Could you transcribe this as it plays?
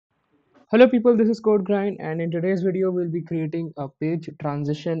Hello people, this is Code Grind, and in today's video we'll be creating a page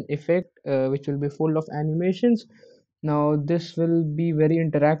transition effect which will be full of animations. Now this will be very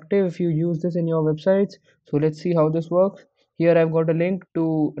interactive if you use this in your websites. So let's see how this works. Here I've got a link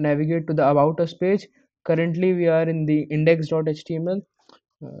to navigate to the About Us page. Currently we are in the index.html.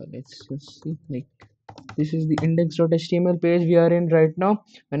 Let's just see, like, this is the index.html page we are in right now.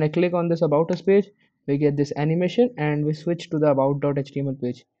 When I click on this About Us page, we get this animation and we switch to the about.html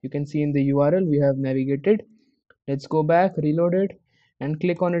page. You can see in the URL we have navigated. Let's go back, reload it, and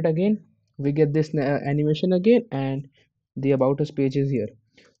click on it again. We get this animation again, and the About Us page is here.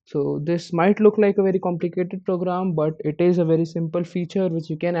 So this might look like a very complicated program, but it is a very simple feature which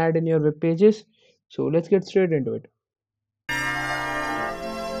you can add in your web pages. So let's get straight into it.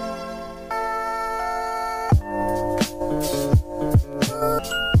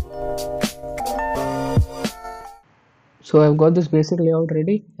 So I've got this basic layout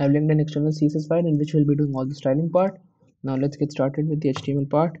ready. I've linked an external CSS file in which we'll be doing all the styling part. Now let's get started with the HTML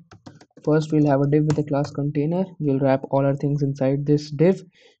part. First we'll have a div with a class container. We'll wrap all our things inside this div,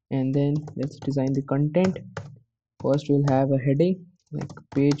 and then let's design the content. First we'll have a heading like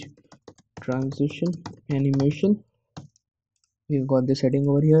page transition animation. We've got this heading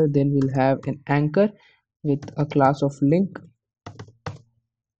over here. Then we'll have an anchor with a class of link,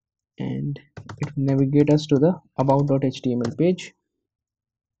 and it will navigate us to the about.html page.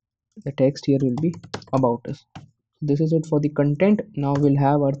 The text here will be about us. This is it for the content. Now we'll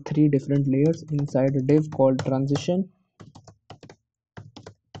have our three different layers inside a div called transition.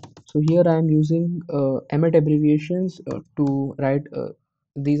 So here I am using emmet abbreviations to write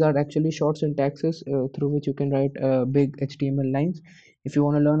these are actually short syntaxes through which you can write big HTML lines. If you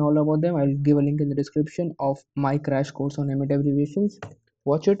want to learn all about them, I'll give a link in the description of my crash course on emmet abbreviations.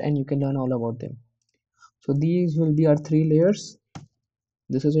 Watch it and you can learn all about them. So these will be our three layers.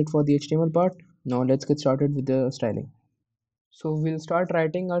 This is it for the HTML part. Now let's get started with the styling. So we'll start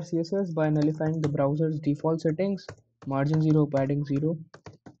writing our CSS by nullifying the browser's default settings, margin 0, padding 0,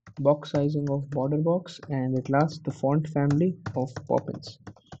 box sizing of border box, and at last the font family of poppins.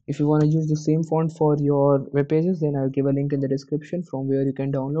 If you want to use the same font for your web pages, then I'll give a link in the description from where you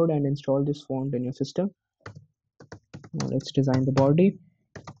can download and install this font in your system. Now let's design the body.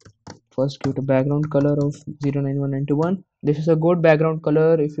 First give it a background color of 09191. This is a good background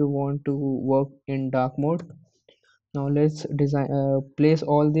color if you want to work in dark mode. Now let's place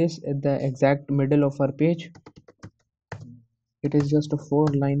all this at the exact middle of our page. It is just a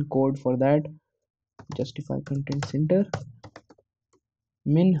 4-line code for that. Justify content center,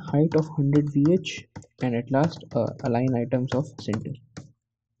 min height of 100 vh, and at last align items of center.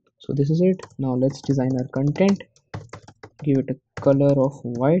 So this is it. Now let's design our content. Give it a color of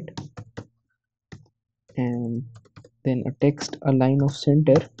white, and then a text align of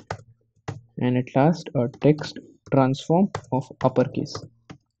center, and at last a text transform of uppercase.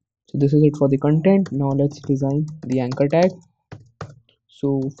 So this is it for the content. Now let's design the anchor tag.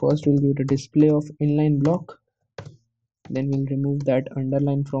 So first we'll give it a display of inline block, then we'll remove that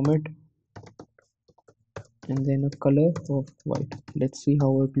underline from it, and then a color of white. Let's see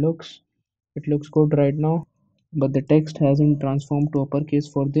how it looks. It looks good right now, but the text hasn't transformed to uppercase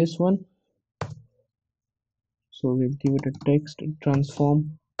for this one. So we'll give it a text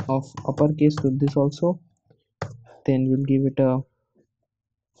transform of uppercase to this also. Then we'll give it a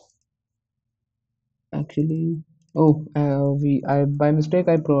actually I by mistake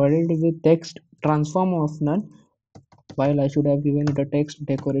I provided it with text transform of none, while I should have given it a text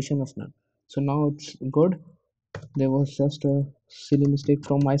decoration of none. So now it's good. There was just a silly mistake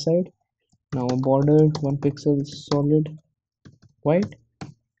from my side. Now border 1 pixel solid white.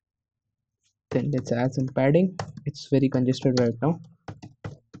 Then let's add some padding. It's very congested right now.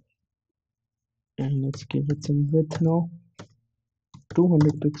 And let's give it some width now.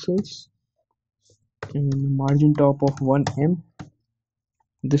 200 pixels and margin top of 1 em.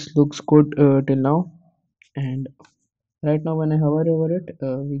 This looks good till now. And right now when I hover over it,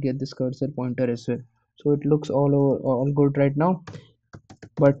 we get this cursor pointer as well. So it looks all good right now.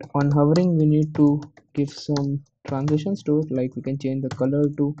 But on hovering we need to give some transitions to it, like we can change the color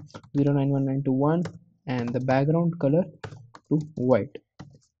to 091921 and the background color to white.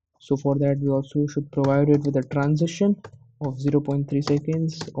 So for that we also should provide it with a transition of 0.3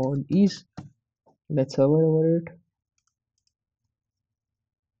 seconds on ease. Let's hover over it.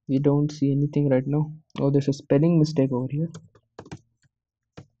 We don't see anything right now. Oh, there's a spelling mistake over here.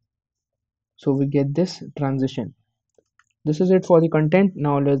 So we get this transition. This is it for the content.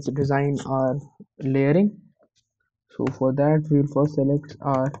 Now let's design our layering. So for that we'll first select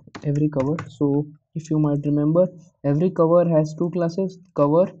our every cover. So if you might remember, every cover has two classes,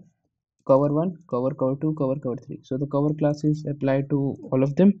 cover cover 1, cover 2, cover 3. So the cover class is applied to all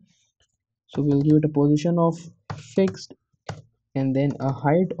of them. So we'll give it a position of fixed, and then a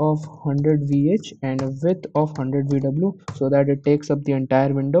height of 100 vh and a width of 100 vw, so that it takes up the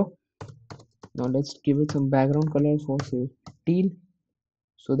entire window. Now let's give it some background color for say teal,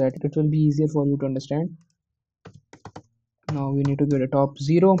 so that it will be easier for you to understand. Now we need to give a top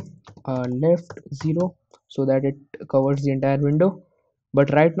 0, left 0, so that it covers the entire window.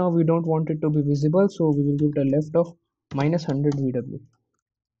 But right now we don't want it to be visible, so we will give it a left of minus 100 vw.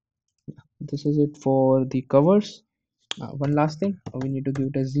 This is it for the covers. One last thing, we need to give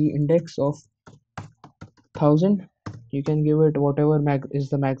it a z index of 1000. You can give it whatever is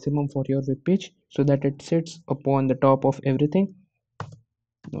the maximum for your web page, so that it sits upon the top of everything.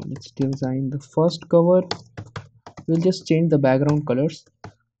 Now let's design the first cover. We'll just change the background colors.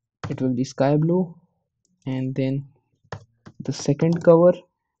 It will be sky blue. And then the second cover,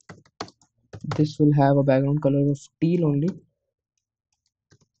 this will have a background color of teal only.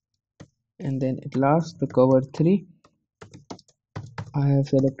 And then at last, the cover 3, I have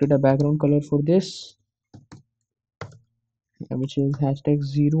selected a background color for this, which is hashtag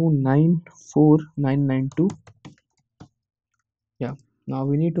 094992. Yeah, now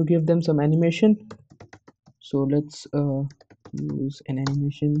we need to give them some animation. So let's use an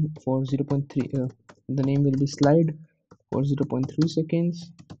animation for 0.3. The name will be slide for 0.3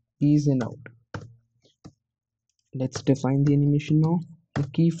 seconds, ease and out. Let's define the animation now. The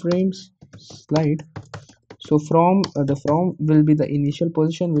keyframes slide. So from the from will be the initial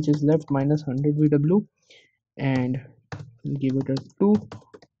position, which is left minus 100 vw, and give it a 2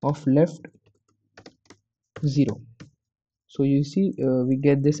 of left 0. So you see we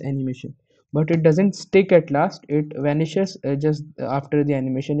get this animation, but it doesn't stick at last. It vanishes just after the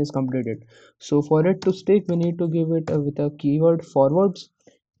animation is completed. So for it to stick, we need to give it with a keyword forwards.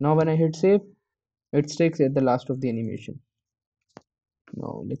 Now when I hit save, it sticks at the last of the animation.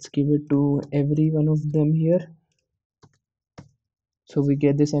 Now let's give it to every one of them here. So we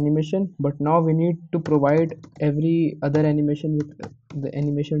get this animation, but now we need to provide every other animation with the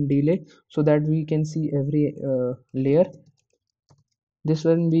animation delay, so that we can see every layer. Will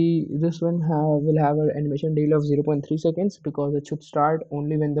have an animation delay of 0.3 seconds, because it should start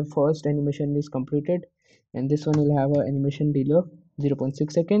only when the first animation is completed, and this one will have an animation delay of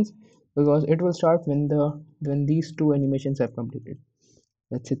 0.6 seconds, because it will start when these two animations have completed.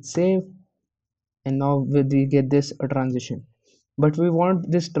 Let's hit save, and now we get this transition. But we want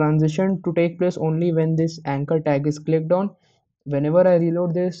this transition to take place only when this anchor tag is clicked on. Whenever I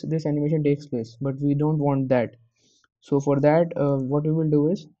reload this animation takes place, but we don't want that. So for that, what we will do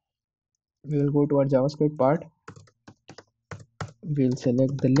is, we will go to our JavaScript part. We'll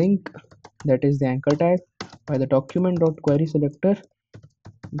select the link, that is the anchor tag, by the document.query selector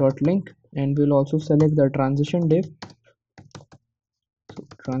dot link, and we'll also select the transition div. So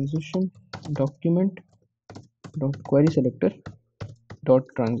transition document dot query selector dot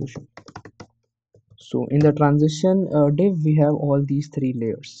transition. So in the transition div, we have all these three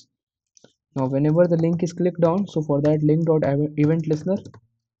layers. Now whenever the link is clicked on, so for that, link dot event listener,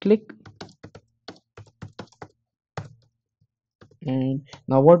 click. And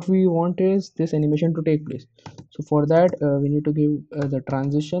now what we want is this animation to take place. So for that, we need to give the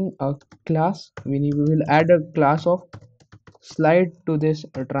transition a class. We will add a class of slide to this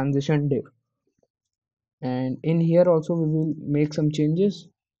transition div, and in here also we will make some changes.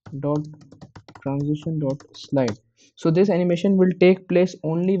 Dot transition dot slide. So this animation will take place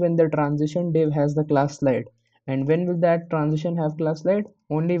only when the transition div has the class slide. And when will that transition have class slide?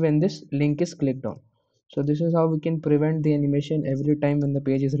 Only when this link is clicked on. So this is how we can prevent the animation every time when the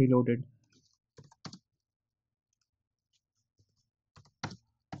page is reloaded.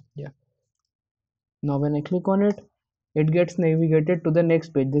 Yeah. Now when I click on it, it gets navigated to the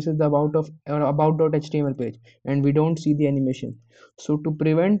next page. This is the about.html page, and we don't see the animation. So to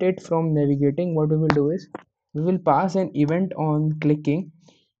prevent it from navigating, what we will do is, we will pass an event on clicking,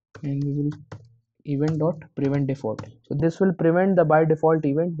 and we will event dot prevent default. So this will prevent the by default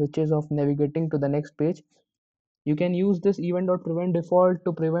event, which is of navigating to the next page. You can use this event dot prevent default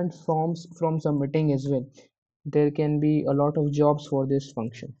to prevent forms from submitting as well. There can be a lot of jobs for this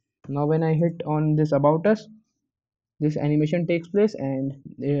function. Now when I hit on this about us, this animation takes place, and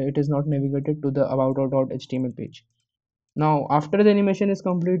it is not navigated to the about.html page. Now after the animation is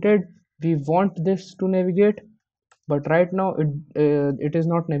completed, we want this to navigate, but right now it is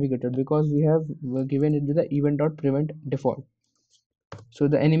not navigated, because we have given it the event.prevent default. So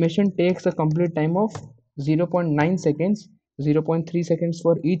the animation takes a complete time of 0.9 seconds, 0.3 seconds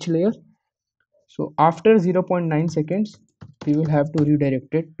for each layer. So after 0.9 seconds, we will have to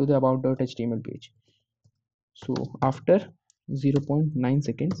redirect it to the about.html page. So after 0.9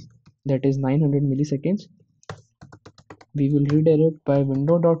 seconds, that is 900 milliseconds, we will redirect by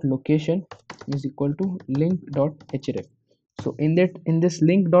window.location is equal to link.href. So in this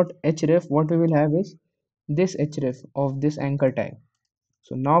link.href, what we will have is this href of this anchor tag.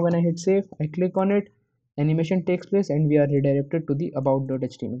 So now when I hit save, I click on it, animation takes place, and we are redirected to the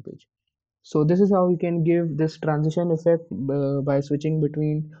about.html page. So this is how you can give this transition effect by switching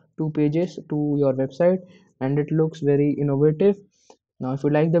between two pages to your website, and it looks very innovative. Now if you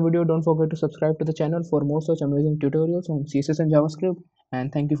like the video, don't forget to subscribe to the channel for more such amazing tutorials on CSS and JavaScript,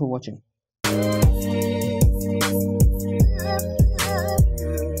 and thank you for watching.